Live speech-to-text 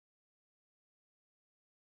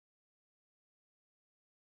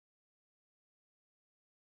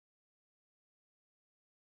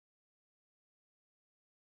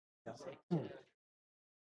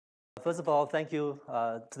First of all, thank you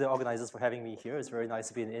to the organizers for having me here. It's very nice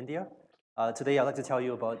to be in India. Today, I'd like to tell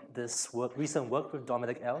you about this recent work with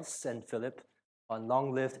Dominic Els and Philip on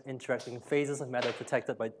long-lived interacting phases of matter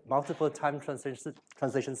protected by multiple time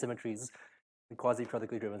translation symmetries in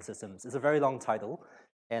quasi-predically driven systems. It's a very long title,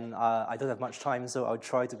 and I don't have much time, so I'll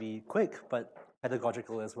try to be quick, but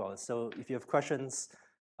pedagogical as well. So if you have questions,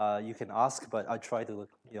 you can ask, but I'll try to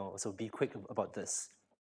also be quick about this.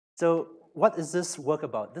 So what is this work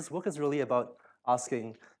about? This work is really about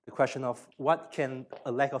asking the question of what can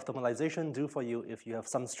a lack of thermalization do for you if you have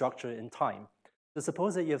some structure in time. So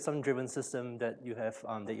suppose that you have some driven system that you have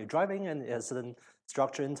that you're driving and it has a certain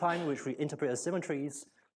structure in time which we interpret as symmetries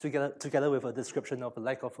together with a description of a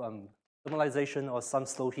lack of thermalization or some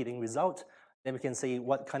slow heating result. Then we can say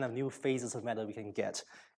what kind of new phases of matter we can get.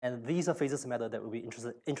 And these are phases of matter that we'll be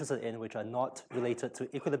interested in, which are not related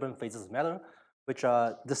to equilibrium phases of matter, which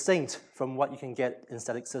are distinct from what you can get in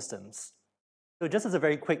static systems. So just as a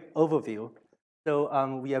very quick overview,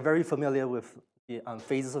 so we are very familiar with the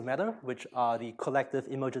phases of matter, which are the collective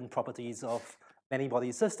emergent properties of many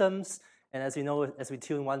body systems. And as you know, as we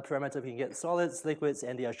tune one parameter, we can get solids, liquids,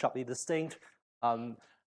 and they are sharply distinct.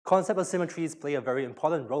 Concept of symmetries play a very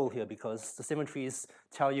important role here because the symmetries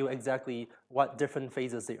tell you exactly what different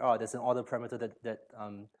phases they are. There's an order parameter that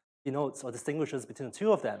denotes or distinguishes between the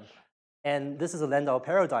two of them. And this is a Landau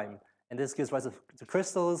paradigm, and this gives rise to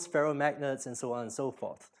crystals, ferromagnets, and so on and so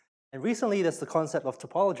forth. And recently, there's the concept of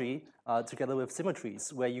topology together with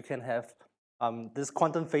symmetries, where you can have these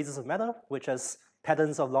quantum phases of matter, which has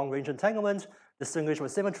patterns of long-range entanglement, distinguished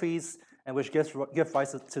with symmetries, and which give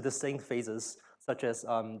rise to distinct phases, such as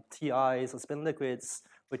TIs or spin liquids,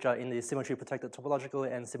 which are in the symmetry-protected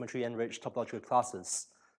topological and symmetry-enriched topological classes.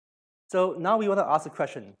 So now we want to ask a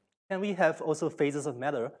question. Can we have also phases of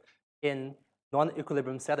matter in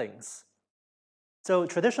non-equilibrium settings? So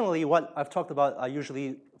traditionally, what I've talked about are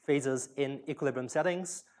usually phases in equilibrium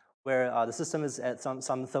settings where the system is at some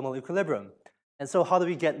thermal equilibrium. And so how do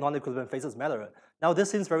we get non-equilibrium phases of matter? Now this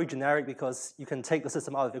seems very generic because you can take the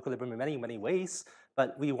system out of equilibrium in many, many ways,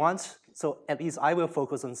 but we want, so at least I will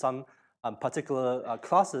focus on some particular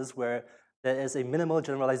classes where there is a minimal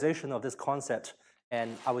generalization of this concept,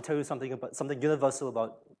 and I will tell you something universal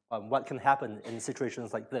about what can happen in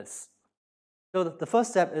situations like this. So the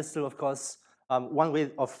first step is to, of course, one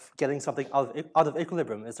way of getting something out of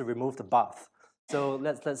equilibrium is to remove the bath. So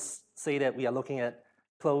let's say that we are looking at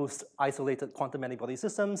closed, isolated quantum many-body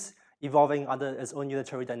systems evolving under its own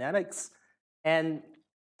unitary dynamics. And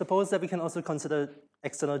suppose that we can also consider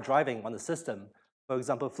external driving on the system. For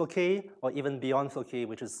example, Floquet, or even beyond Floquet,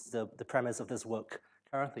 which is the premise of this work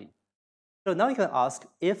currently. So now you can ask,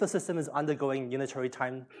 if the system is undergoing unitary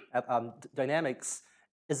time dynamics,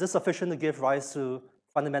 is this sufficient to give rise to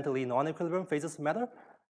fundamentally non-equilibrium phases of matter?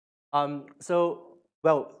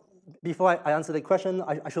 Well, before I answer the question,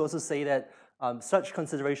 I should also say that such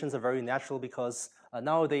considerations are very natural because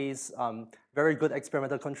nowadays, very good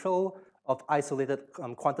experimental control of isolated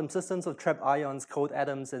quantum systems of trapped ions, cold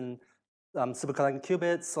atoms, and superconducting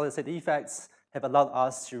qubits, solid-state effects have allowed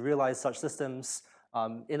us to realize such systems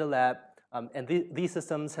in the lab. And these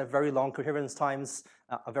systems have very long coherence times,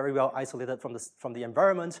 are very well isolated from the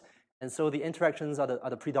environment. And so the interactions are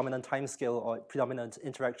the predominant time scale or predominant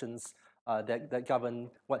interactions that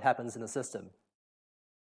govern what happens in the system.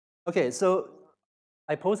 Okay, so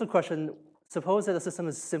I pose a question. Suppose that the system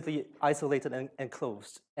is simply isolated and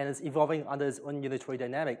closed, and is evolving under its own unitary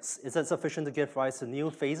dynamics. Is that sufficient to give rise to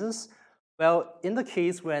new phases? Well, in the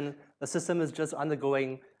case when the system is just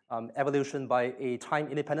undergoing evolution by a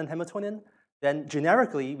time-independent Hamiltonian, then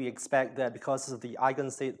generically we expect that because of the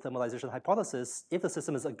eigenstate thermalization hypothesis, if the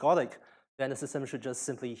system is ergodic, then the system should just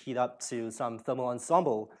simply heat up to some thermal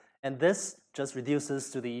ensemble. And this just reduces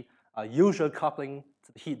to the usual coupling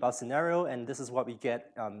to the heat bath scenario, and this is what we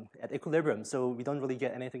get at equilibrium. So we don't really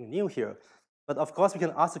get anything new here. But of course, we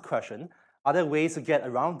can ask the question, are there ways to get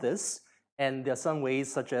around this? And there are some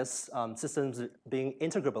ways, such as systems being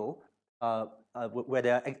integrable, where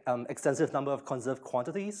there are extensive number of conserved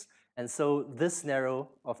quantities. And so this scenario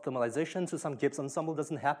of thermalization to some Gibbs ensemble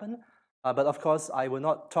doesn't happen. But of course, I will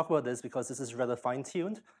not talk about this because this is rather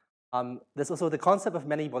fine-tuned. There's also the concept of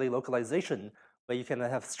many-body localization, where you can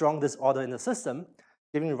have strong disorder in the system,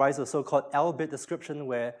 giving rise to a so-called L-bit description,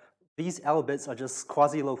 where these L-bits are just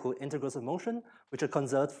quasi-local integrals of motion, which are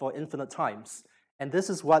conserved for infinite times. And this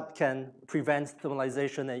is what can prevent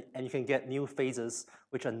thermalization, and you can get new phases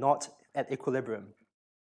which are not at equilibrium.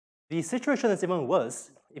 The situation is even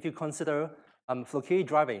worse if you consider Floquet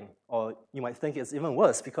driving, or you might think it's even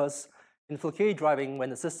worse because in Floquet driving, when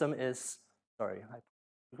the system is, sorry,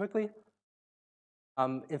 quickly.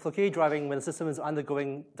 In Fouquet driving, when the system is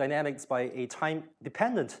undergoing dynamics by a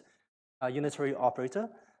time-dependent unitary operator,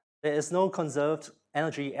 there is no conserved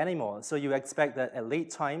energy anymore. So you expect that at late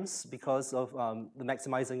times, because of the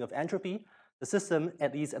maximizing of entropy, the system,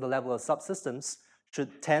 at least at the level of subsystems,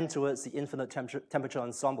 should tend towards the infinite temperature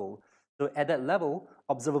ensemble. So at that level,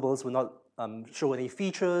 observables will not show any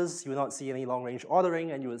features, you will not see any long-range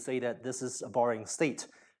ordering, and you would say that this is a boring state.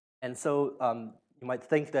 And so you might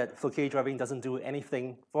think that Fouquet driving doesn't do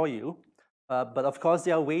anything for you, but of course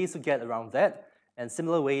there are ways to get around that. And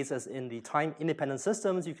similar ways as in the time-independent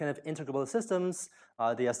systems, you can have integrable systems,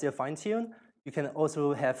 they are still fine-tuned. You can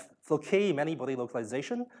also have Fouquet many-body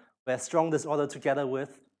localization, where strong disorder together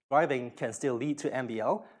with driving can still lead to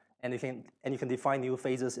MBL, and you can define new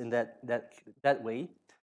phases in that way.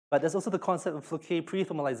 But there's also the concept of Fouquet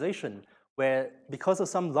pre-thermalization, where because of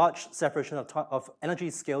some large separation of energy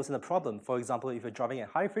scales in the problem, for example, if you're driving at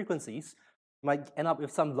high frequencies, you might end up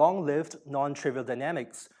with some long-lived non-trivial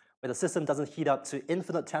dynamics where the system doesn't heat up to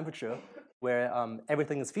infinite temperature, where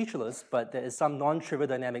everything is featureless, but there is some non-trivial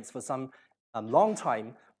dynamics for some long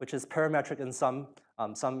time, which is parametric in some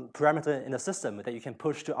parameter in the system that you can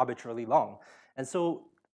push to arbitrarily long. And so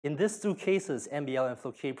in these two cases, MBL and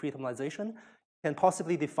Fouquet pre-thermalization, can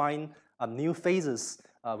possibly define new phases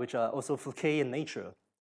which are also Fouquet in nature.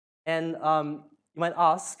 And you might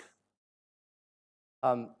ask,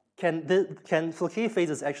 can Fouquet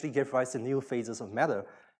phases actually give rise to new phases of matter?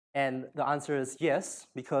 And the answer is yes,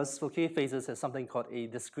 because Fouquet phases has something called a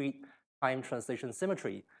discrete time translation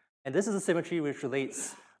symmetry. And this is a symmetry which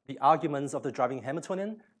relates the arguments of the driving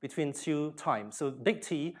Hamiltonian between two times. So big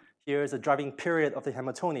T here is a driving period of the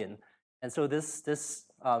Hamiltonian. And so this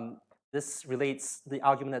relates the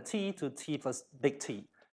argument at T to T plus big T.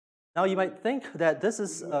 Now you might think that this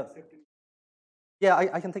is, yeah,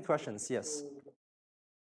 I can take questions, yes.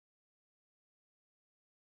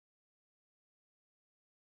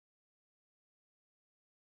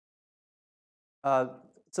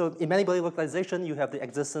 So in many-body localization, you have the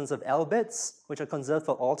existence of L bits, which are conserved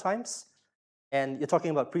for all times. And you're talking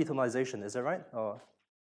about pre-thermalization, is that right? Or...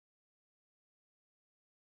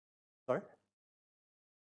 Sorry?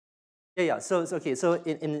 Yeah. So okay. So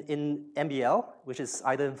in MBL, which is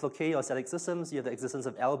either in Fouquet or static systems, you have the existence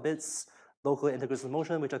of L bits, local integrals of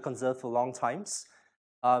motion, which are conserved for long times.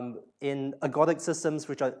 In ergodic systems,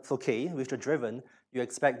 which are Fouquet, which are driven, you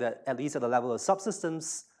expect that at least at the level of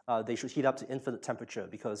subsystems, they should heat up to infinite temperature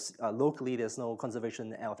because locally there's no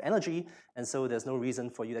conservation of energy, and so there's no reason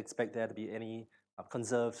for you to expect there to be any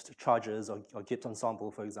conserved charges or Gibbs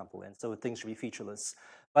ensemble, for example, and so things should be featureless.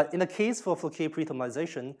 But in the case for Fouquet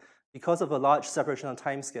pre-thermalization, because of a large separation on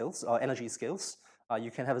time scales or energy scales,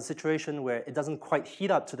 you can have a situation where it doesn't quite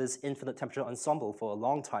heat up to this infinite temperature ensemble for a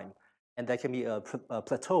long time, and there can be a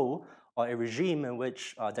plateau or a regime in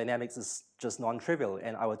which dynamics is just non-trivial,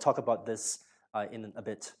 and I will talk about this in a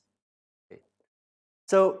bit. Okay.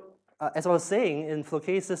 So as I was saying, in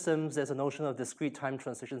Fouquet systems, there's a notion of discrete time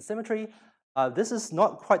transition symmetry. This is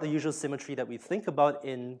not quite the usual symmetry that we think about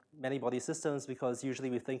in many-body systems because usually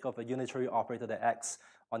we think of a unitary operator that acts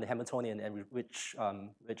on the Hamiltonian and which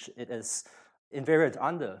it is invariant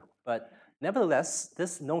under. But nevertheless,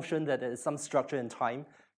 this notion that there is some structure in time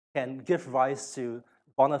can give rise to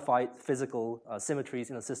bona fide physical symmetries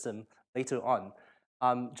in a system later on.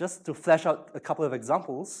 Just to flesh out a couple of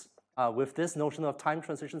examples, with this notion of time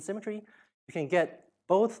transition symmetry, you can get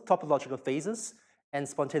both topological phases and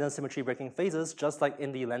spontaneous symmetry breaking phases, just like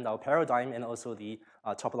in the Landau paradigm and also the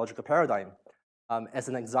topological paradigm. As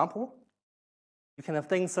an example, you can have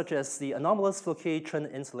things such as the anomalous Fouquet Trend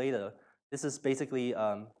insulator. This is basically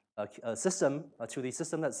a system, a 2D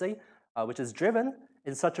system, let's say, which is driven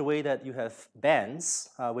in such a way that you have bands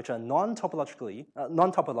which are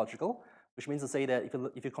non-topological, which means to say that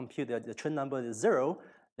if you compute the Trend number is 0,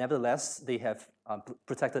 nevertheless, they have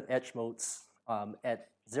protected edge modes at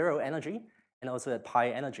 0 energy and also at pi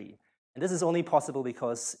energy. And this is only possible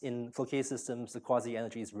because in Fouquet systems, the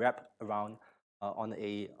quasi-energy is wrapped around on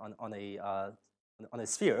a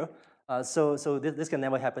sphere. So this can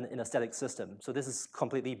never happen in a static system. So this is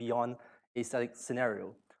completely beyond a static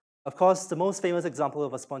scenario. Of course, the most famous example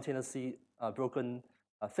of a spontaneously broken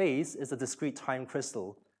phase is a discrete time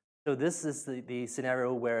crystal. So this is the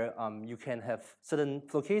scenario where you can have certain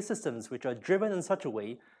Fouquet systems which are driven in such a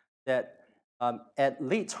way that at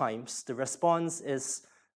late times, the response is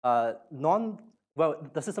well,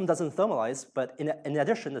 the system doesn't thermalize, but in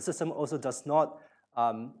addition, the system also does not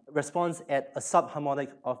respond at a subharmonic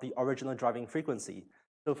of the original driving frequency.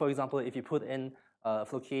 So for example, if you put in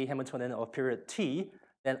Fouquet Hamiltonian of period t,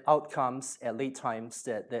 then out comes at late times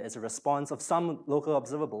that there is a response of some local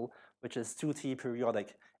observable, which is 2T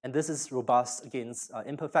periodic. And this is robust against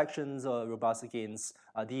imperfections or robust against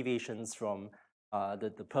deviations from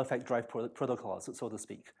the perfect drive protocol, so to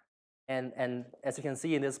speak. And as you can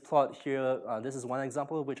see in this plot here, this is one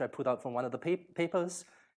example which I put out from one of the papers.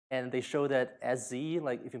 And they show that SZ,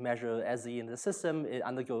 like if you measure SZ in the system, it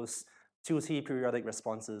undergoes 2T periodic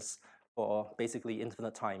responses for basically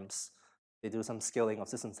infinite times. They do some scaling of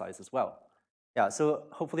system size as well. Yeah, so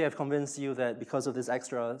hopefully I've convinced you that because of this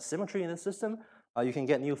extra symmetry in the system, you can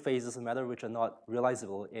get new phases of matter which are not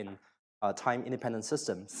realizable in time-independent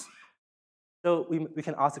systems. So we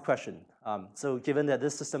can ask the question, so given that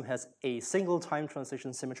this system has a single time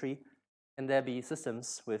translation symmetry, can there be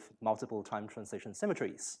systems with multiple time translation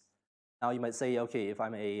symmetries? Now you might say, okay, if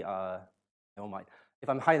I'm a, if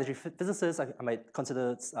I'm a high energy physicist, I might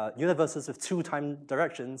consider universes with 2 time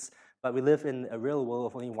directions, but we live in a real world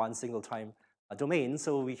of only 1 single time domain,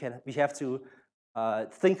 so we have to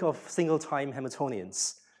think of single time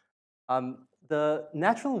Hamiltonians. The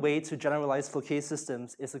natural way to generalize Fouquet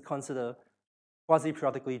systems is to consider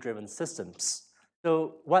quasi-periodically driven systems.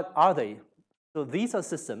 So what are they? So these are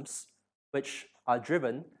systems which are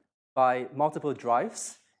driven by multiple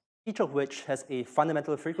drives, each of which has a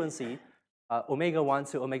fundamental frequency, omega 1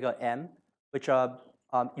 to omega m, which are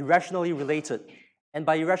irrationally related. And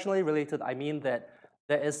by irrationally related, I mean that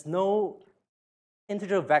there is no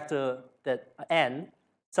integer vector that n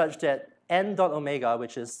such that n dot omega,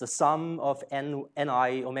 which is the sum of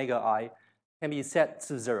ni omega I, can be set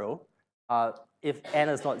to 0 if n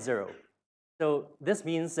is not 0. So this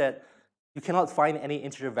means that you cannot find any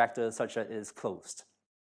integer vector such that it is closed.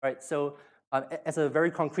 Right? So as a very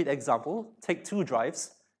concrete example, take 2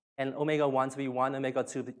 drives and omega 1 to be 1, omega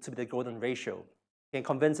 2 to be the golden ratio. You can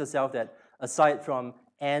convince yourself that aside from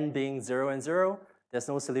n being 0 and 0, there's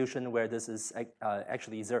no solution where this is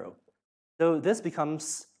actually 0. So this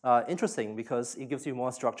becomes interesting because it gives you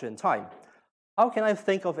more structure in time. How can I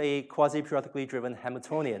think of a quasi-periodically driven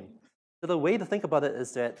Hamiltonian? So the way to think about it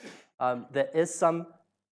is that there is some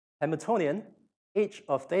Hamiltonian, h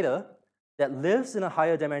of theta, that lives in a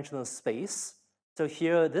higher dimensional space. So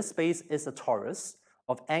here, this space is a torus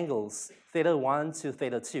of angles, theta 1 to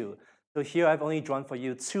theta 2. So here I've only drawn for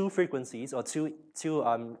you 2 frequencies, or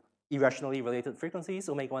two irrationally related frequencies,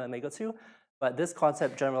 omega 1 and omega 2. But this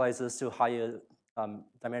concept generalizes to higher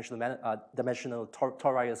dimensional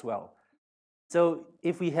tori as well. So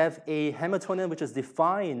if we have a Hamiltonian which is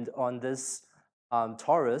defined on this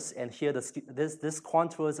torus, and here this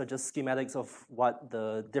contours are just schematics of what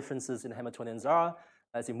the differences in Hamiltonians are.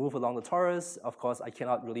 As you move along the torus, of course, I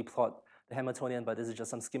cannot really plot the Hamiltonian, but this is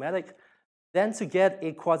just some schematic. Then to get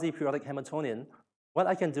a quasi-periodic Hamiltonian, what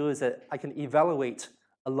I can do is that I can evaluate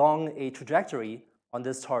along a trajectory on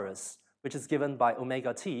this torus, which is given by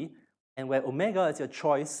omega t, and where omega is your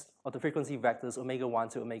choice of the frequency vectors omega 1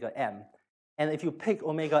 to omega m. And if you pick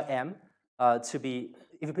omega m to be,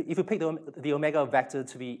 if you pick the omega vector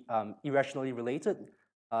to be irrationally related,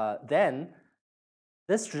 then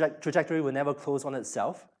this trajectory will never close on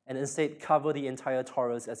itself, and instead cover the entire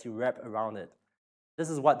torus as you wrap around it. This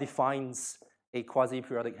is what defines a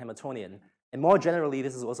quasi-periodic Hamiltonian. And more generally,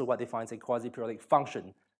 this is also what defines a quasi-periodic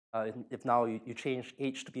function. If now you change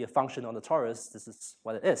h to be a function on the torus, this is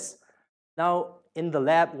what it is. Now, in the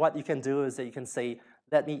lab, what you can do is that you can say,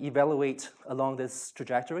 let me evaluate along this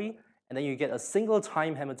trajectory, and then you get a single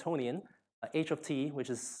time Hamiltonian, h of t, which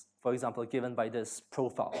is, for example, given by this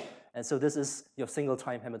profile. And so this is your single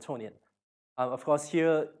time Hamiltonian. Of course,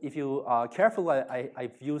 here, if you are careful,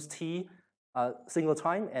 I've used t single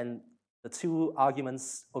time and the 2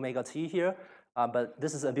 arguments omega t here, but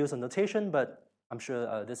this is abuse of notation, but I'm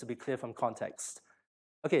sure this will be clear from context.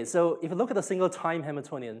 Okay, so if you look at the single time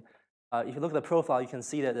Hamiltonian, if you look at the profile, you can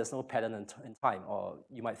see that there's no pattern in time, or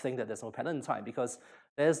you might think that there's no pattern in time because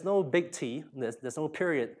there's no big T, there's no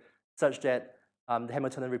period such that the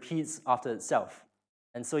Hamiltonian repeats after itself.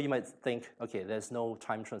 And so you might think, okay, there's no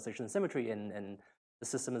time translation symmetry and the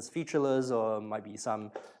system is featureless or might be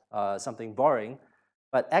something boring.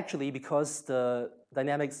 But actually, because the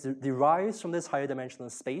dynamics derives from this higher dimensional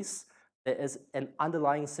space, there is an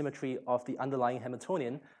underlying symmetry of the underlying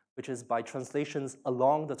Hamiltonian, which is by translations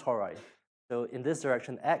along the tori. So in this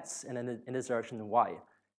direction, x, and in this direction, y.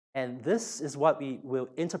 And this is what we will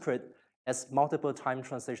interpret as multiple time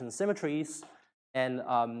translation symmetries. And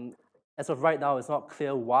as of right now, it's not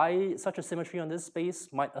clear why such a symmetry on this space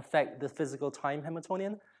might affect the physical time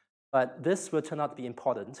Hamiltonian, but this will turn out to be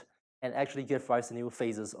important and actually give rise to new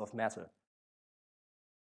phases of matter.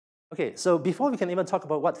 Okay, so before we can even talk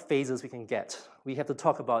about what phases we can get, we have to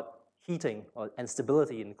talk about heating and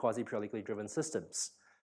stability in quasi-periodically driven systems.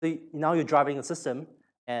 So now you're driving a system,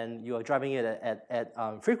 and you are driving it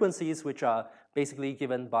at frequencies which are basically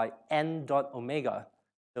given by n dot omega.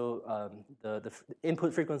 So the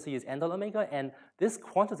input frequency is n dot omega, and this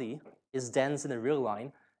quantity is dense in a real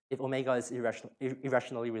line if omega is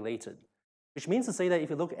irrationally related. Which means to say that if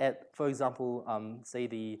you look at, for example, say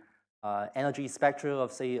the energy spectra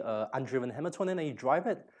of, say, undriven Hamiltonian, and you drive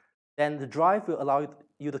it, then the drive will allow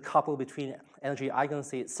you to couple between energy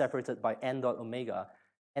eigenstates separated by n dot omega.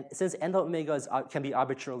 And since n dot omega can be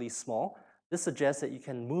arbitrarily small, this suggests that you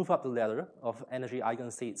can move up the ladder of energy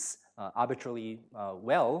eigenstates arbitrarily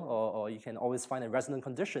well, or you can always find a resonant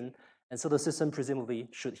condition, and so the system presumably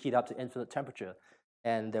should heat up to infinite temperature.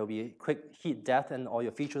 And there will be a quick heat death, and all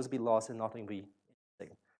your features will be lost, and nothing will be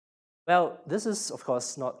interesting. Well, this is, of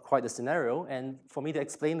course, not quite the scenario, and for me to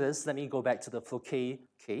explain this, let me go back to the Floquet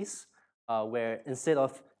case, where instead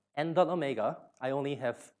of n dot omega, I only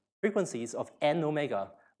have frequencies of n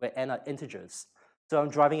omega, where n are integers. So I'm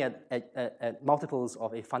driving at multiples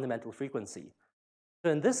of a fundamental frequency. So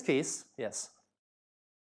in this case, yes?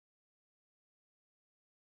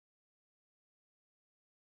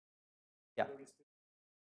 Yeah.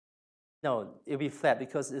 No, it'll be flat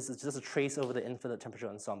because it's just a trace over the infinite temperature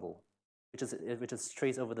ensemble, which is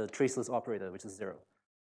trace over the traceless operator, which is 0.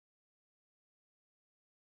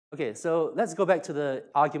 Okay, so let's go back to the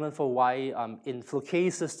argument for why in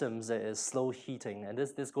Floquet systems there is slow heating, and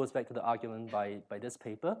this goes back to the argument by this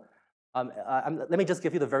paper. Let me just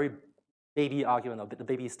give you the very baby argument, or the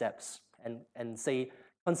baby steps, and say,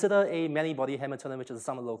 consider a many-body Hamiltonian which is the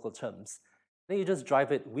sum of local terms. Then you just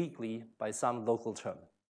drive it weakly by some local term.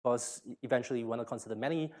 Of course, eventually you want to consider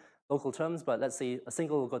many local terms, but let's say a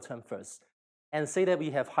single local term first. And say that we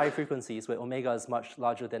have high frequencies where omega is much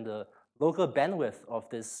larger than the local bandwidth of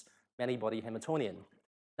this many-body Hamiltonian.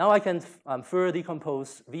 Now I can further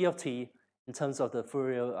decompose V of t in terms of the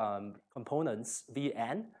Fourier components,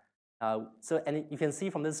 Vn. And you can see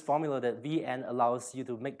from this formula that Vn allows you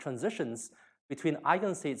to make transitions between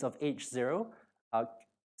eigenstates of H0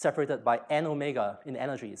 separated by n omega in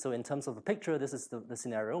energy. So in terms of the picture, this is the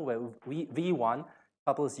scenario where V1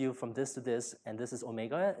 couples you from this to this, and this is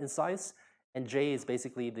omega in size, and J is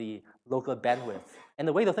basically the local bandwidth. And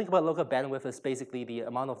the way to think about local bandwidth is basically the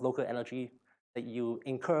amount of local energy that you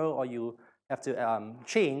incur or you have to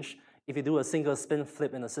change if you do a single spin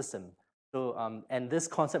flip in a system. So, and this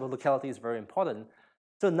concept of locality is very important.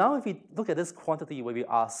 So now if we look at this quantity where we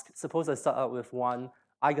ask, suppose I start out with one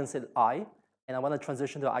eigenstate I, and I want to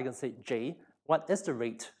transition to eigenstate J, what is the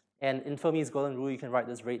rate? And in Fermi's golden rule, you can write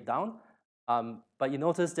this rate down. But you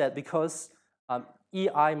notice that because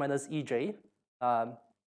EI minus EJ,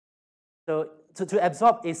 so to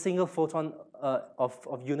absorb a single photon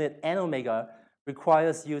of unit n omega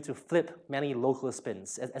requires you to flip many local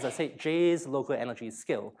spins. As I said, J is local energy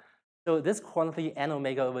scale. So this quantity n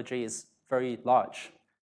omega over J is very large.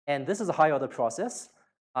 And this is a high order process,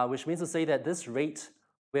 which means to say that this rate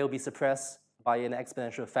will be suppressed by an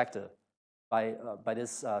exponential factor, by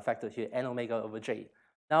this factor here, n omega over J.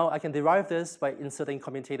 Now I can derive this by inserting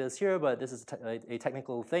commutators here, but this is a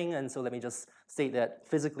technical thing, and so let me just state that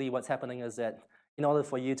physically what's happening is that in order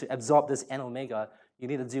for you to absorb this n omega, you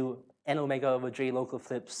need to do n omega over J local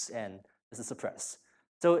flips, and this is suppressed.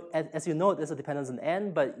 So as you note, there's a dependence on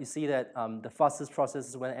n, but you see that the fastest process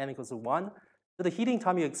is when n equals to 1. So the heating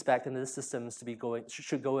time you expect in this systems to be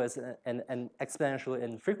should go as an exponential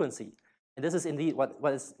in frequency. And this is indeed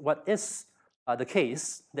what is the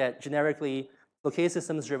case, that generically Floquet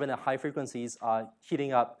systems driven at high frequencies are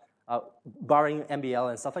heating up, barring MBL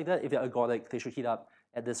and stuff like that. If they're ergodic, they should heat up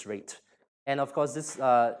at this rate. And of course, this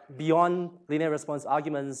beyond linear response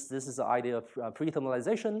arguments, this is the idea of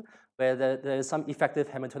pre-thermalization, where there is some effective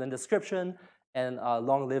Hamiltonian description and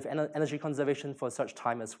long-lived energy conservation for such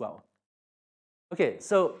time as well. Okay,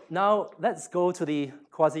 so now let's go to the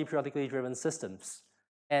quasi-periodically driven systems.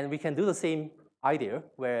 And we can do the same idea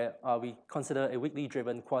where we consider a weakly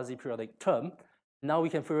driven quasi-periodic term. Now we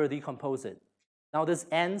can further decompose it. Now this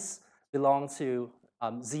n's belong to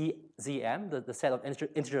Zm, the set of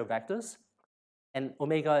integer vectors. And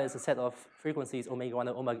omega is a set of frequencies, omega 1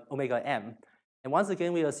 and omega m. And once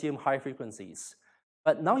again, we assume high frequencies.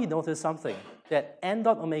 But now you notice something, that n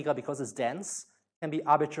dot omega, because it's dense, can be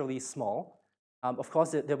arbitrarily small. Of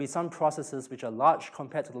course, there'll be some processes which are large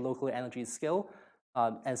compared to the local energy scale.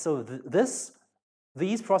 And so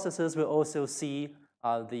these processes will also see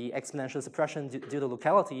the exponential suppression due to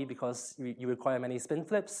locality because you require many spin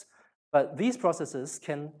flips. But these processes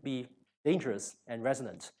can be dangerous and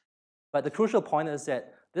resonant. But the crucial point is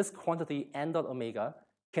that this quantity n dot omega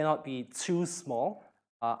cannot be too small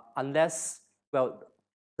unless, well,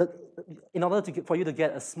 in order for you to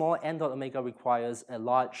get a small n dot omega requires a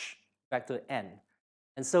large vector n.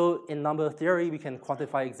 And so in number theory, we can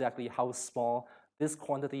quantify exactly how small this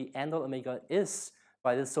quantity n dot omega is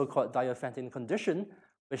by this so-called Diophantine condition,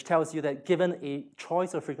 which tells you that given a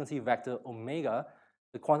choice of frequency vector omega,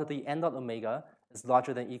 the quantity n dot omega is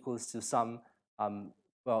larger than equals to some,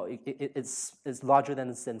 it's larger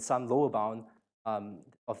than some lower bound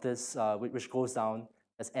of this, which goes down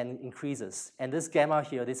as n increases. And this gamma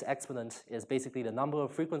here, this exponent, is basically the number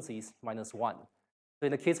of frequencies minus 1. So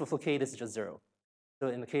in the case of K, this is just 0. So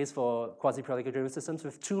in the case for quasi-periodic derivative systems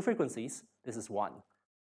with 2 frequencies, this is 1.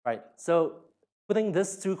 Right? So putting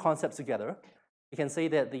these two concepts together, you can say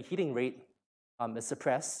that the heating rate is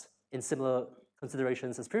suppressed in similar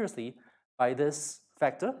considerations as previously by this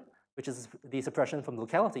factor, which is the suppression from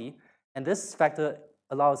locality. And this factor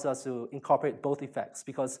allows us to incorporate both effects,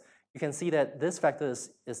 because you can see that this factor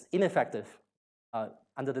is ineffective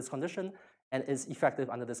under this condition and is effective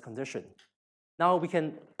under this condition. Now we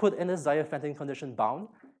can put in this Diophantine condition bound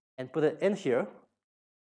and put it in here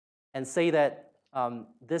and say that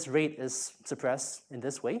this rate is suppressed in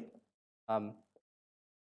this way.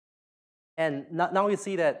 And now we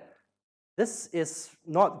see that this is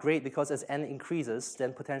not great, because as n increases,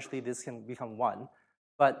 then potentially this can become 1.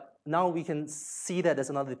 But now we can see that there's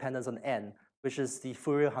another dependence on n, which is the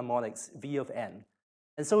Fourier harmonics v of n.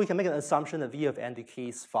 And so we can make an assumption that v of n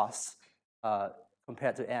decays fast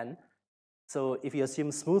compared to n. So if you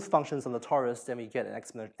assume smooth functions on the torus, then we get an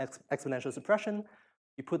exponential suppression.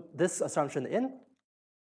 You put this assumption in,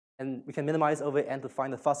 and we can minimize over n to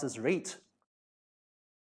find the fastest rate.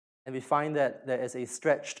 And we find that there is a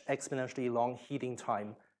stretched exponentially long heating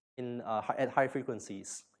time at high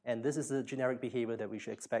frequencies. And this is the generic behavior that we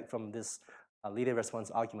should expect from this linear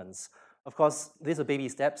response arguments. Of course, these are baby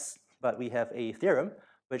steps, but we have a theorem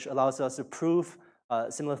which allows us to prove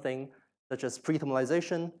a similar thing, such as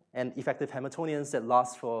pre-thermalization and effective Hamiltonians that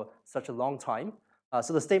last for such a long time.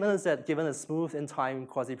 So the statement is that given a smooth in time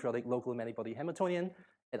quasi-periodic local many-body Hamiltonian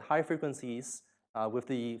at high frequencies, with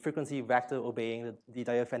the frequency vector obeying the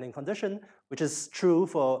Diophantine condition, which is true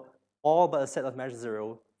for all but a set of measure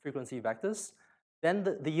 0 frequency vectors, then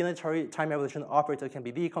the unitary time evolution operator can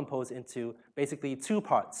be decomposed into basically 2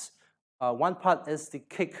 parts. One part is the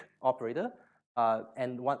kick operator,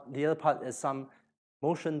 and the other part is some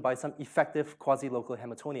motion by some effective quasi-local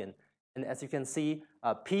Hamiltonian. And as you can see,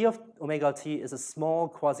 P of omega t is a small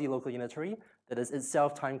quasi-local unitary that is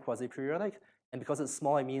itself time quasi-periodic. And because it's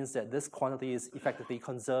small, it means that this quantity is effectively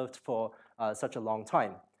conserved for such a long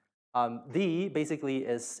time. D basically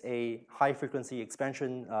is a high-frequency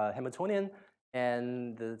expansion Hamiltonian,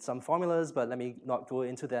 and some formulas, but let me not go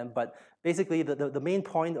into them. But basically, the main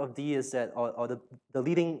point of D is that, or the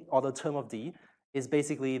leading order term of D is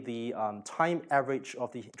basically the time average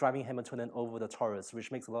of the driving Hamiltonian over the torus, which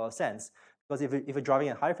makes a lot of sense. Because if you're driving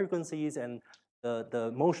at high frequencies and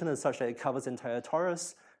the motion is such that it covers the entire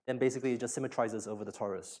torus, then basically it just symmetrizes over the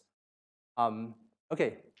torus.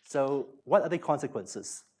 Okay, so what are the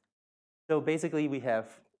consequences? So basically we have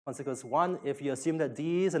consequence 1, if you assume that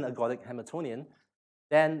D is an ergodic Hamiltonian,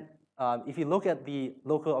 then if you look at the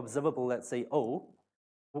local observable, let's say O,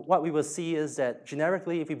 what we will see is that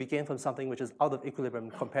generically, if you begin from something which is out of equilibrium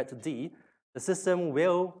compared to D, the system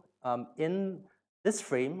will, in this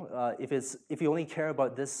frame, if you only care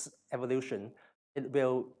about this evolution, it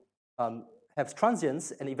will have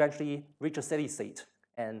transients and eventually reach a steady state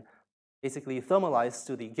and basically thermalize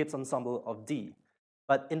to the Gibbs ensemble of D.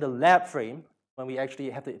 But in the lab frame, when we actually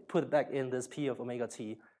have to put back in this P of omega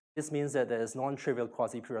t, this means that there is non-trivial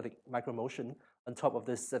quasi-periodic micromotion on top of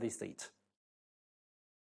this steady state.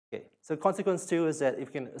 Okay, so consequence 2 is that if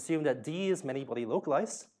you can assume that D is many-body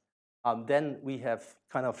localized, then we have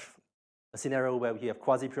kind of a scenario where we have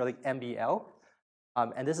quasi-periodic MBL,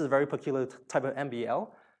 and this is a very peculiar type of MBL.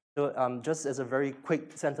 So just as a very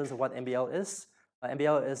quick sentence of what MBL is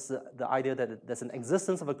the idea that there's an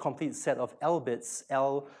existence of a complete set of L bits,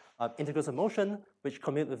 L integrals of motion, which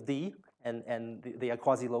commute with D, and they are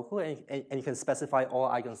quasi-local, and you can specify all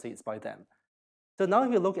eigenstates by them. So now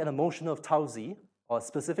if you look at a motion of tau z, or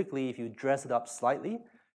specifically if you dress it up slightly,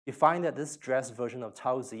 you find that this dressed version of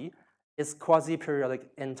tau z is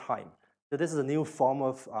quasi-periodic in time. So this is a new form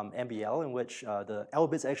of MBL in which the L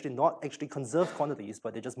bits are actually not actually conserved quantities,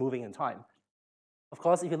 but they're just moving in time. Of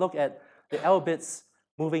course, if you look at the L bits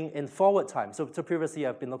moving in forward time, so previously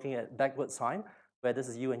I've been looking at backwards time, where this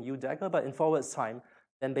is U and U dagger, but in forwards time,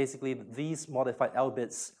 then basically these modified L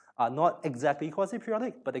bits are not exactly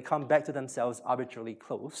quasi-periodic, but they come back to themselves arbitrarily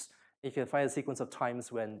close. You can find a sequence of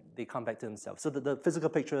times when they come back to themselves. So the physical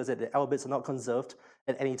picture is that the L bits are not conserved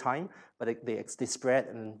at any time, but they spread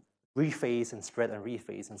and rephase and spread and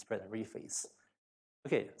rephase and spread and rephase.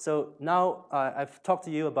 Okay, so now I've talked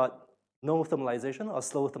to you about no thermalization or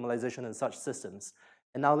slow thermalization in such systems.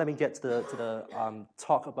 And now let me get to the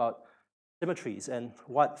talk about symmetries and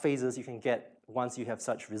what phases you can get once you have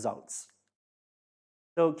such results.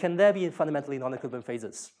 So can there be fundamentally non-equivalent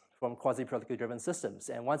phases from quasi-periodically driven systems?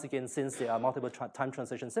 And once again, since there are multiple time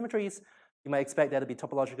translation symmetries, you might expect there to be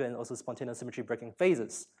topological and also spontaneous symmetry breaking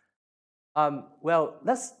phases. Well,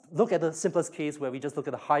 let's look at the simplest case where we just look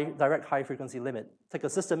at the direct high frequency limit. Take a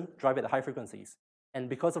system, drive it at high frequencies. And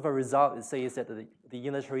because of a result, it says that the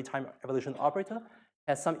unitary time evolution operator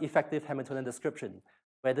has some effective Hamiltonian description,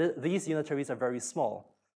 where these unitaries are very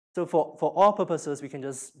small. So for all purposes, we can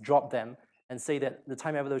just drop them and say that the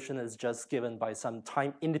time evolution is just given by some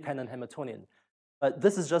time-independent Hamiltonian. But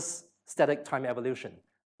this is just static time evolution.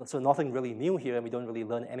 So nothing really new here, and we don't really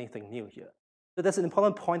learn anything new here. So that's an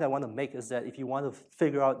important point I want to make, is that if you want to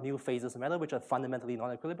figure out new phases of matter which are fundamentally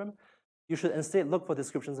non-equilibrium, you should instead look for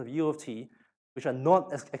descriptions of U of t, which are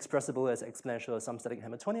not as expressible as exponential or some static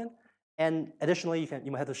Hamiltonian. And additionally,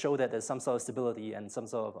 you might have to show that there's some sort of stability and some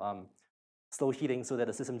sort of slow heating so that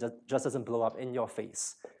the system just doesn't blow up in your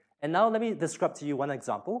face. And now let me describe to you one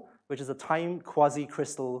example, which is a time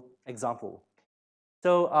quasi-crystal example.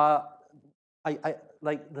 So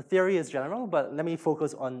like the theory is general, but let me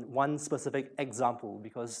focus on one specific example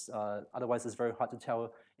because otherwise it's very hard to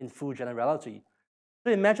tell in full generality.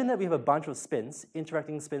 So imagine that we have a bunch of spins,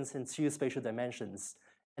 interacting spins in two spatial dimensions.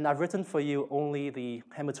 And I've written for you only the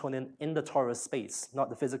Hamiltonian in the torus space, not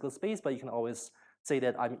the physical space, but you can always say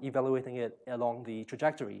that I'm evaluating it along the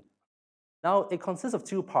trajectory. Now, it consists of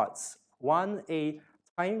two parts. One, a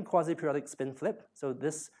time quasi-periodic spin flip. So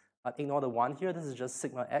this, ignore the one here, this is just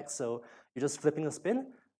sigma x, so you're just flipping the spin,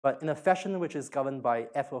 but in a fashion which is governed by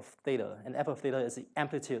f of theta, and f of theta is the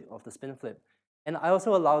amplitude of the spin flip. And I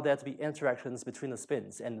also allow there to be interactions between the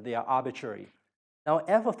spins, and they are arbitrary. Now,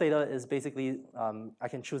 f of theta is basically, I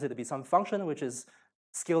can choose it to be some function which is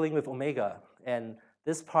scaling with omega. And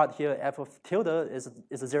this part here, f of tilde,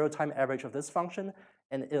 is a zero-time average of this function,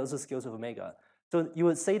 and it also scales with omega. So you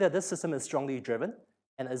would say that this system is strongly driven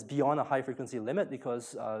and is beyond a high-frequency limit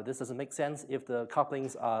because this doesn't make sense if the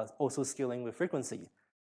couplings are also scaling with frequency.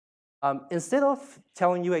 Instead of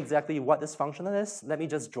telling you exactly what this function is, let me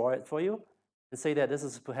just draw it for you and say that this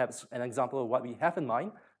is perhaps an example of what we have in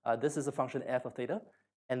mind. This is a function f of theta,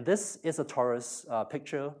 and this is a torus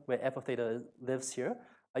picture where f of theta lives here.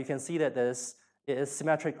 You can see that it is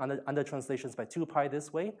symmetric under translations by 2 pi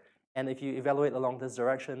this way, and if you evaluate along this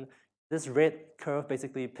direction, this red curve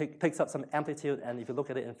basically picks up some amplitude, and if you look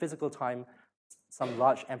at it in physical time, some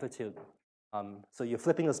large amplitude. So you're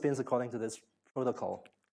flipping the spins according to this protocol.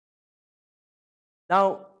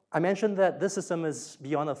 Now, I mentioned that this system is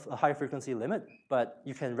beyond a high frequency limit, but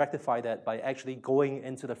you can rectify that by actually going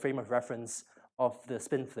into the frame of reference of the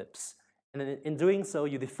spin flips. And in doing so,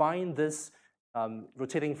 you define this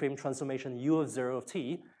rotating frame transformation u of 0 of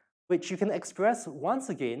t, which you can express once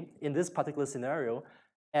again in this particular scenario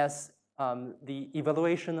as the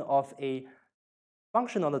evaluation of a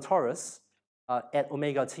function on the torus at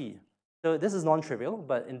omega t. So this is non-trivial,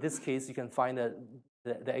 but in this case, you can find that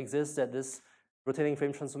there exists that this rotating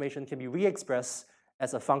frame transformation can be re-expressed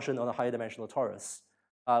as a function on a higher dimensional torus.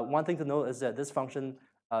 One thing to note is that this function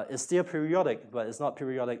is still periodic, but it's not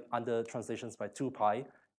periodic under translations by 2 pi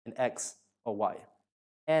in x or y.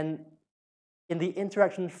 And in the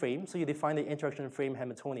interaction frame, so you define the interaction frame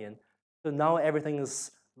Hamiltonian, so now everything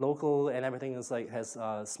is local and everything is has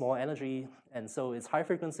small energy, and so it's high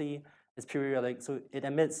frequency, it's periodic, so it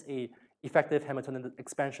emits a effective Hamiltonian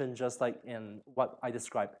expansion just like in what I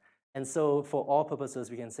described. And so for all purposes,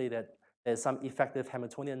 we can say that there's some effective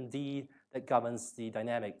Hamiltonian D that governs the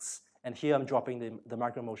dynamics. And here I'm dropping the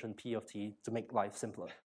micromotion P of t to make life simpler.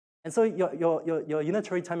 And so your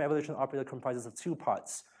unitary time evolution operator comprises of 2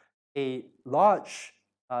 parts, a large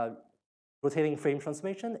rotating frame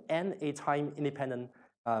transformation and a time-independent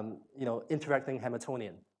interacting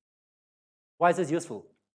Hamiltonian. Why is this useful?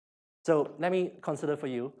 So let me consider for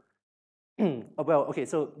you. Well, okay,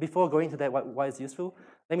 so before going to that, why it's useful,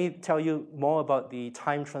 let me tell you more about the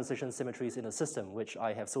time transition symmetries in the system, which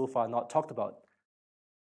I have so far not talked about.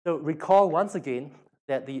 So recall once again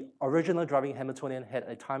that the original driving Hamiltonian had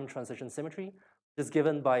a time transition symmetry, which is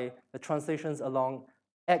given by the translations along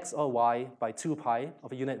x or y by 2 pi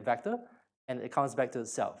of a unit vector, and it comes back to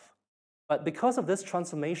itself. But because of this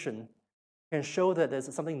transformation, you can show that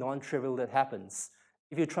there's something non-trivial that happens.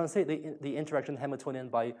 If you translate the interaction Hamiltonian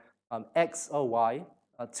by x or y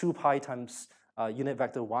 2 pi times unit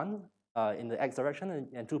vector 1 in the x direction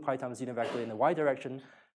and 2 pi times unit vector in the y direction,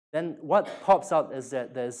 then what pops out is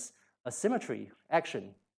that there's a symmetry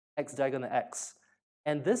action, x diagonal x.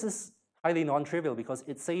 And this is highly non-trivial because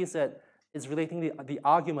it says that it's relating the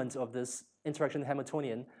argument of this interaction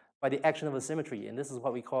Hamiltonian by the action of a symmetry. And this is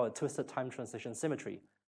what we call a twisted time translation symmetry.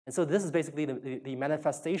 And so this is basically the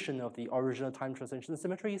manifestation of the original time translation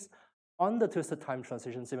symmetries on the twisted time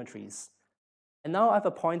translation symmetries. And now I have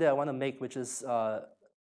a point that I want to make, which is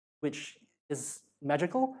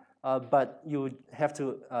magical, but you have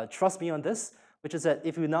to trust me on this, which is that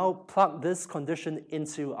if you now plug this condition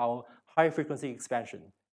into our high frequency expansion,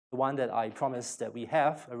 the one that I promised that we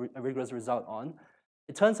have a rigorous result on,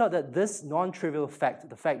 it turns out that this non-trivial fact,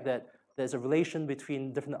 the fact that there's a relation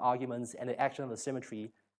between different arguments and the action of a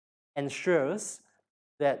symmetry, ensures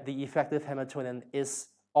that the effective Hamiltonian is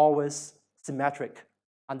always symmetric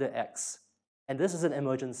under X. And this is an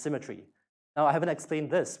emergent symmetry. Now, I haven't explained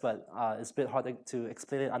this, but it's a bit hard to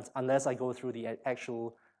explain it unless I go through the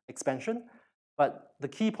actual expansion. But the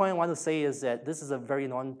key point I want to say is that this is a very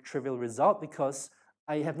non-trivial result because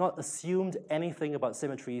I have not assumed anything about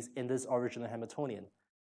symmetries in this original Hamiltonian.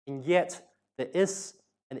 And yet, there is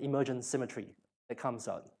an emergent symmetry that comes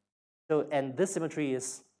out. So, and this symmetry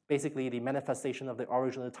is basically the manifestation of the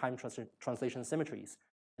original time translation symmetries.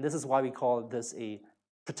 And this is why we call this a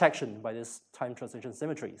protection by this time translation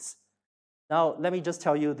symmetries. Now, let me just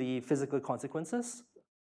tell you the physical consequences.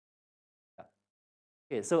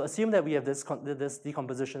 Okay, so assume that we have this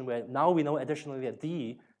decomposition where now we know additionally that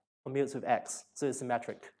D commutes with X, so it's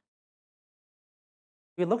symmetric.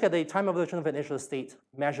 We look at the time evolution of an initial state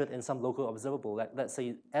measured in some local observable, let's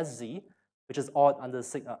say SZ, which is odd under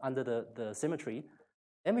the symmetry.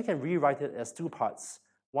 Then we can rewrite it as 2 parts.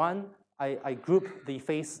 One, I group the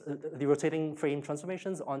rotating frame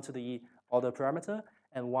transformations onto the order parameter,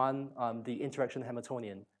 and one, the interaction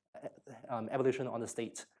Hamiltonian evolution on the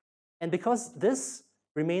state. And because this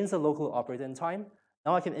remains a local operator in time,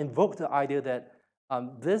 now I can invoke the idea that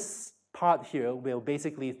this part here will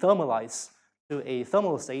basically thermalize to a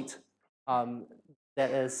thermal state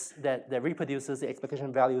that reproduces the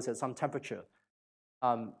expectation values at some temperature.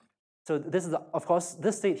 So this is, of course,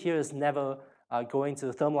 this state here is never going to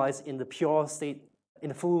thermalize in the pure state, in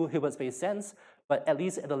the full Hilbert space sense, but at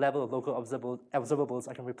least at the level of local observables,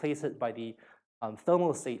 I can replace it by the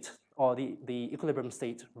thermal state or the equilibrium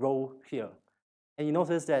state rho here. And you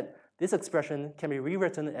notice that this expression can be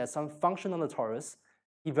rewritten as some function on the torus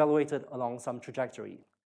evaluated along some trajectory.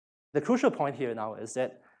 The crucial point here now is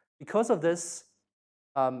that because of this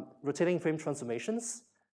rotating frame transformations,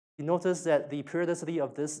 you notice that the periodicity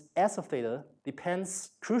of this S of theta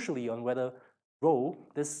depends crucially on whether rho,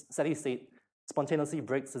 this steady state, spontaneously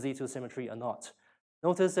breaks the Z2 symmetry or not.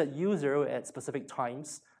 Notice that U0 at specific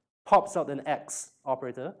times pops out an X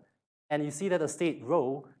operator, and you see that the state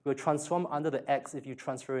rho will transform under the X if you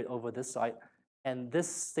transfer it over this side, and this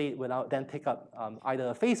state will now then pick up either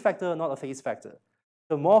a phase factor or not a phase factor.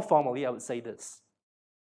 So more formally, I would say this.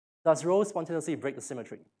 Does rho spontaneously break the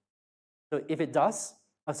symmetry? So if it does,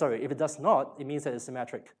 if it does not, it means that it's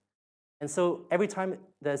symmetric. And so every time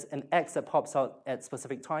there's an X that pops out at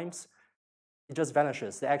specific times, it just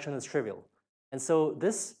vanishes. The action is trivial. And so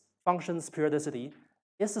this function's periodicity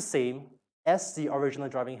is the same as the original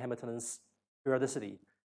driving Hamiltonian's periodicity.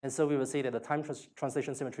 And so we would say that the time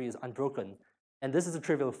translation symmetry is unbroken. And this is a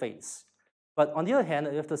trivial phase. But on the other hand,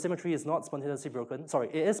 if the symmetry is not spontaneously broken,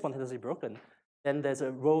 it is spontaneously broken, then there's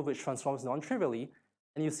a rho which transforms non-trivially.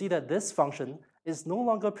 And you see that this function is no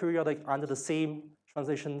longer periodic under the same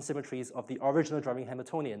translation symmetries of the original driving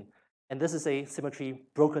Hamiltonian. And this is a symmetry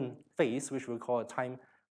broken phase, which we'll call a time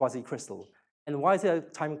quasi-crystal. And why is it a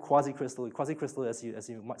time quasi-crystal? Quasi-crystal, as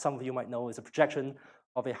some of you might know, is a projection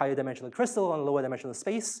of a higher dimensional crystal on a lower dimensional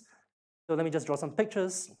space. So let me just draw some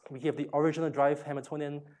pictures. We have the original drive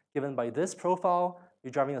Hamiltonian given by this profile.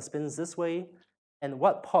 You're driving the spins this way. And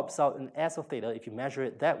what pops out in S of theta, if you measure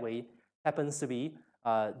it that way, happens to be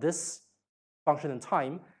this function in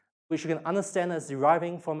time, which you can understand as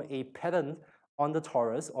deriving from a pattern on the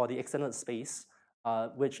torus or the extended space,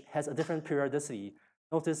 which has a different periodicity.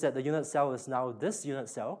 Notice that the unit cell is now this unit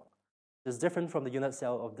cell. It's different from the unit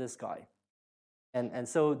cell of this guy. And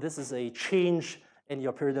so this is a change in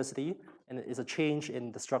your periodicity, and it is a change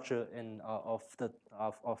in the structure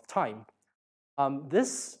of time.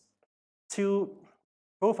 These two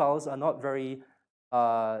profiles are not very,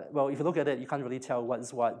 well, if you look at it, you can't really tell what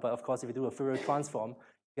is what, but of course, if you do a Fourier transform,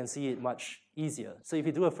 you can see it much easier. So if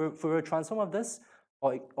you do a Fourier transform of this,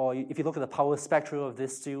 or if you look at the power spectra of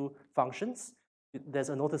these two functions, there's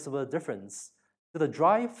a noticeable difference. So the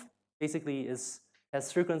drive basically is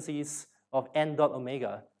has frequencies of n dot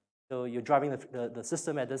omega. So you're driving the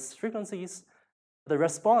system at these frequencies. The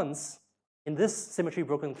response in this symmetry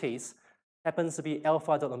broken case happens to be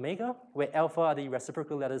alpha dot omega, where alpha are the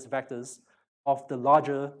reciprocal lattice vectors of the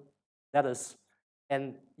larger lattice.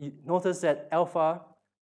 And you notice that alpha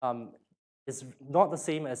is not the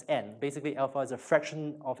same as n. Basically, alpha is a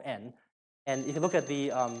fraction of n. And if you look at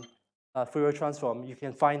the Fourier transform, you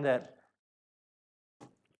can find that,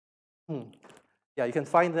 yeah, you can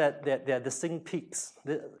find that there are distinct peaks.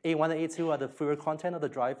 The A1 and A2 are the Fourier content of the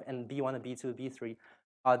drive, and B1 and B2, B3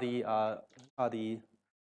 are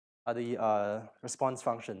the response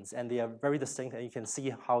functions, and they are very distinct, and you can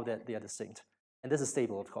see how that they are distinct. And this is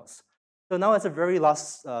stable, of course. So now as the very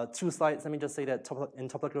last 2 slides, let me just say that in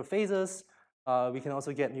topological phases, we can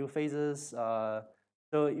also get new phases. So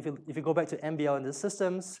if you go back to MBL in the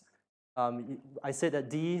systems, I said that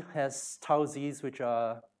D has tau z's which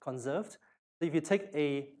are conserved. So if you take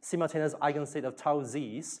a simultaneous eigenstate of tau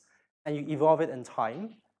z's and you evolve it in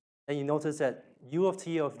time, then you notice that U of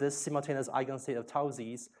t of this simultaneous eigenstate of tau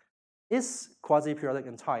z's is quasi-periodic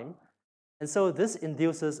in time. And so this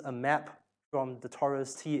induces a map from the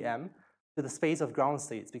torus Tm to the space of ground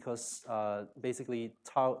states, because basically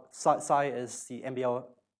psi is the MBL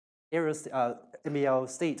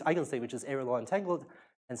state, eigenstate, which is area law entangled,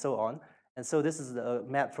 and so on. And so this is the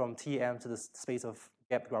map from Tm to the space of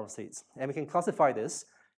gap ground states. And we can classify this,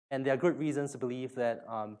 and there are good reasons to believe that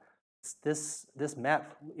this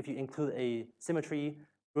map, if you include a symmetry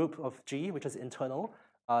group of G, which is internal,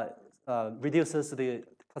 reduces to the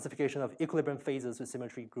classification of equilibrium phases with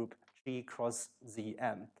symmetry group G cross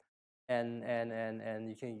Zm. And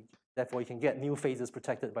you can, therefore, you can get new phases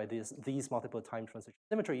protected by these multiple time transition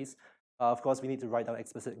symmetries. Of course, we need to write down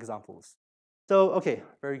explicit examples. So, okay,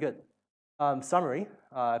 very good. Summary,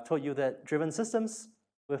 I've told you that driven systems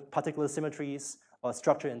with particular symmetries or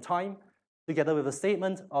structure in time, together with a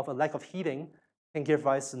statement of a lack of heating, can give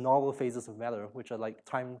rise to novel phases of matter, which are like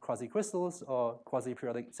time quasi-crystals or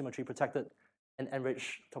quasi-periodic symmetry protected and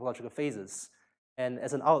enriched topological phases. And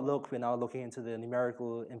as an outlook, we're now looking into the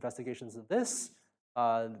numerical investigations of this.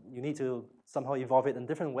 You need to somehow evolve it in a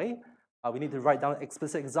different way. We need to write down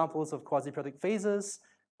explicit examples of quasi-periodic phases.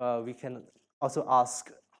 We can also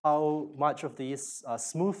ask how much of these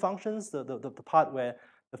smooth functions, the part where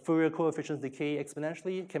the Fourier coefficients decay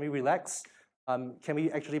exponentially, can we relax? Can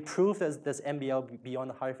we actually prove that there's MBL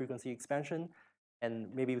beyond high frequency expansion?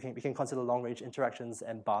 And maybe we can consider long range interactions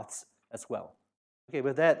and baths as well. Okay,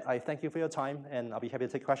 with that, I thank you for your time, and I'll be happy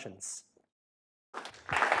to take questions.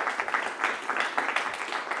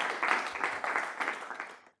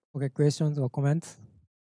 Okay, questions or comments?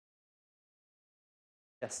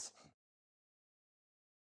 Yes.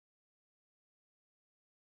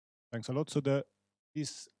 Thanks a lot. So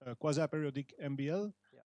this quasi-periodic MBL,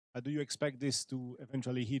 do you expect this to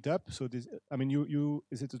eventually heat up? So this, I mean,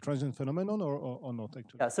 is it a transient phenomenon or not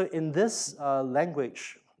actually? Yeah. So in this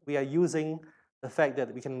language, we are using the fact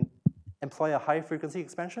that we can employ a high frequency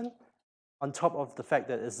expansion on top of the fact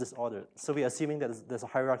that it's disordered. So we're assuming that there's a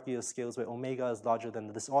hierarchy of scales where omega is larger than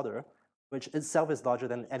the disorder, which itself is larger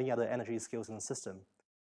than any other energy scales in the system.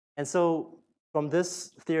 And so from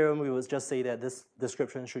this theorem, we would just say that this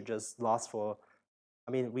description should just last for,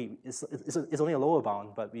 I mean, it's only a lower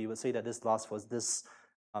bound, but we would say that this lasts for this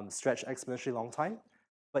stretch exponentially long time.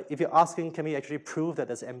 But if you're asking, can we actually prove that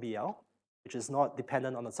there's MBL, which is not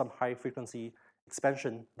dependent on some high frequency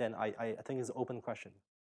expansion, then I think it's an open question.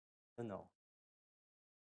 I don't know.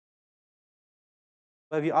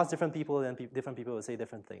 But if you ask different people, then different people will say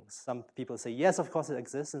different things. Some people say, yes, of course it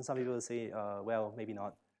exists, and some people will say, well, maybe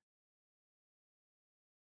not.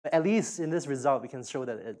 But at least in this result, we can show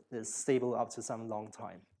that it is stable up to some long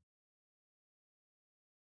time.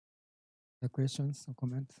 The questions or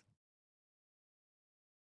comments?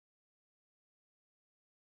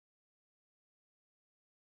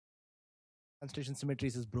 Translation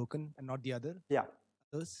symmetries is broken and not the other? Yeah.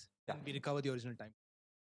 Others? Yeah. And we recover the original time.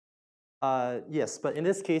 Yes, but in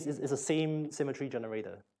this case, it's the same symmetry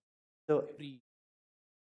generator. So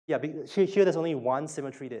yeah, here there's only one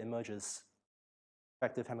symmetry that emerges,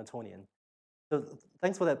 effective Hamiltonian. So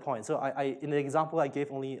thanks for that point. So in the example, I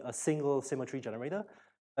gave only a single symmetry generator.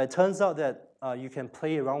 But it turns out that you can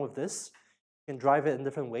play around with this, you can drive it in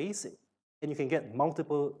different ways, and you can get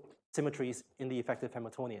multiple symmetries in the effective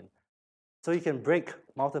Hamiltonian. So you can break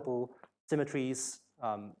multiple symmetries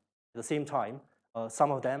at the same time, some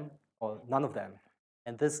of them or none of them.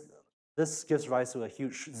 And this gives rise to a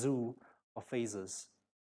huge zoo of phases.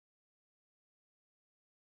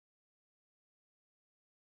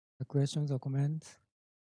 The questions or comments?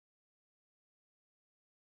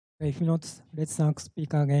 If not, let's ask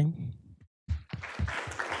speaker again.